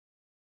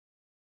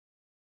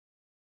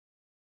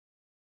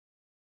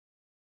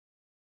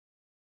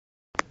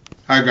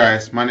Hi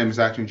guys, my name is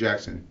Action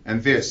Jackson,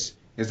 and this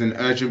is an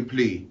urgent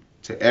plea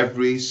to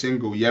every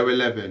single Year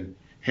 11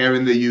 here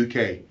in the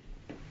UK.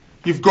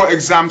 You've got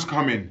exams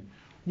coming.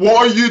 What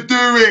are you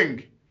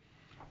doing?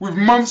 With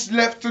months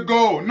left to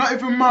go, not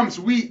even months,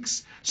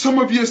 weeks. Some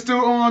of you are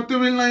still, I'll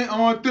do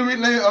it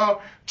later.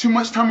 Too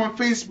much time on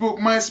Facebook,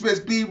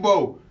 MySpace,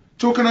 Bebo.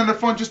 Talking on the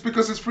phone just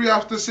because it's 3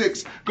 after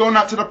 6. Going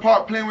out to the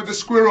park playing with the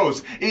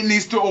squirrels. It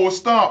needs to all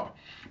stop.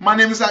 My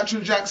name is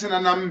Action Jackson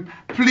and I'm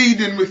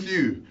pleading with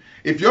you.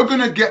 If you're going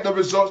to get the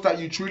results that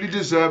you truly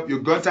deserve, you're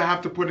going to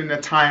have to put in the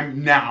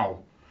time now.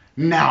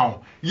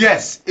 Now.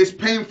 Yes, it's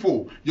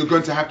painful. You're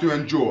going to have to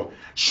endure.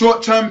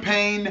 Short-term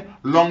pain,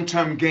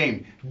 long-term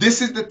gain.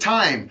 This is the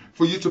time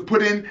for you to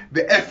put in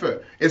the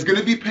effort. It's going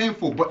to be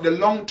painful, but the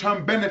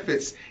long-term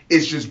benefits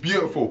is just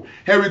beautiful.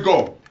 Here we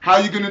go. How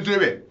are you going to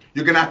do it?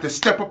 You're going to have to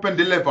step up and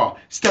deliver.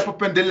 Step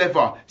up and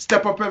deliver.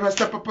 Step up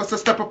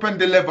and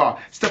deliver.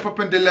 Step up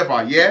and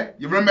deliver. Yeah?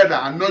 You remember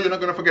that. I know you're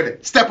not going to forget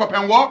it. Step up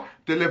and what?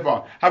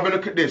 Deliver. Have a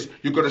look at this.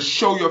 You've got to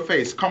show your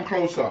face. Come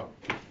closer.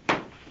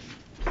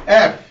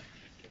 F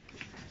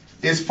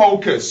is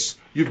focus.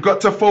 You've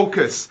got to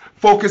focus.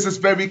 Focus is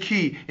very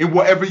key in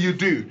whatever you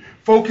do.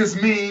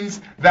 Focus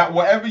means that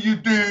whatever you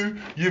do,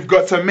 you've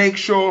got to make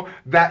sure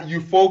that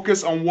you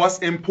focus on what's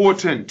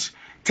important.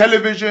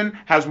 Television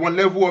has one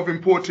level of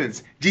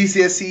importance.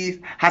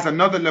 GCSE has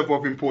another level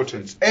of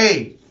importance.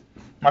 A,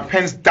 my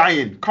pen's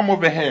dying. Come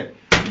over here.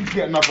 Please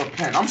get another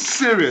pen. I'm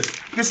serious.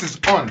 This is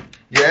on.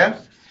 Yeah?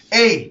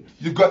 A,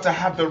 you've got to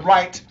have the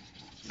right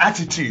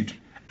attitude.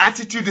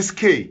 Attitude is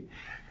key.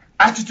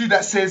 Attitude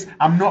that says,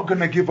 I'm not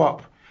going to give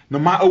up. No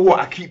matter what,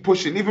 I keep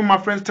pushing. Even my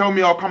friends tell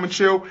me, I'll come and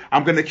chill.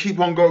 I'm going to keep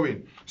on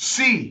going.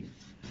 C,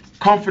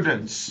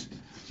 confidence.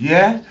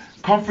 Yeah?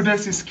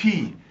 Confidence is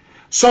key.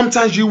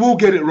 Sometimes you will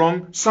get it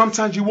wrong.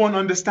 Sometimes you won't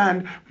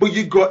understand. But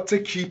you got to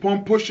keep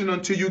on pushing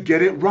until you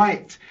get it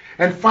right.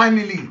 And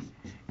finally,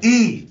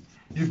 E,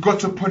 you've got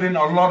to put in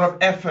a lot of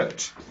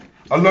effort.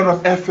 A lot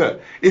of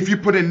effort. If you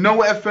put in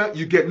no effort,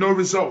 you get no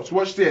results.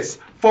 Watch this.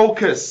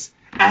 Focus,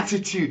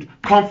 attitude,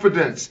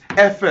 confidence,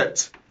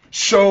 effort.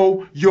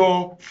 Show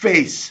your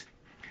face.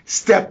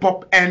 Step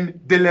up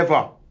and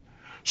deliver.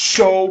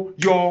 Show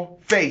your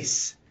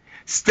face.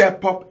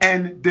 Step up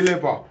and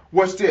deliver.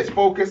 Watch this.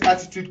 Focus,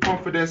 attitude,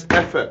 confidence,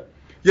 effort.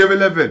 Year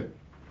 11.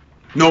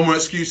 No more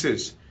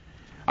excuses.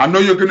 I know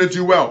you're going to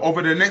do well.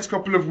 Over the next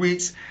couple of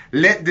weeks,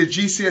 let the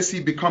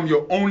GCSE become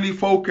your only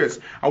focus.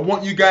 I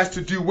want you guys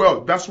to do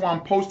well. That's why I'm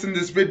posting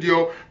this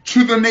video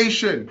to the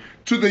nation,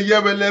 to the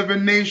Year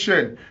 11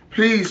 nation.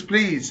 Please,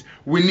 please,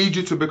 we need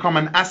you to become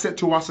an asset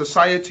to our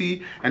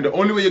society. And the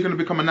only way you're going to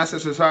become an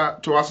asset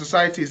to our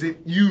society is if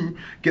you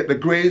get the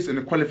grades and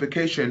the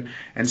qualification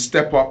and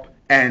step up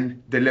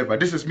and deliver.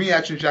 This is me,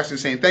 Action Jackson,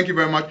 saying thank you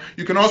very much.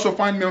 You can also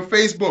find me on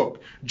Facebook.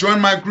 Join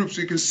my group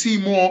so you can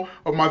see more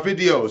of my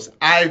videos.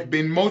 I've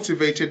been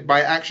motivated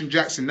by Action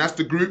Jackson. That's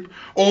the group.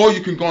 Or you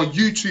can go on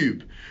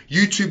YouTube.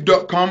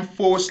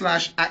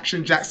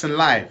 YouTube.com/Action Jackson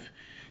Live.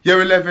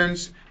 Year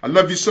 11s, I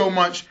love you so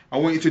much. I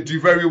want you to do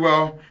very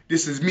well.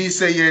 This is me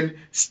saying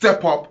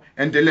step up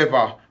and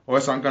deliver, or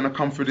else I'm going to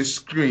come through this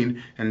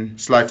screen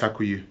and slide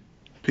tackle you.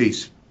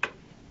 Peace.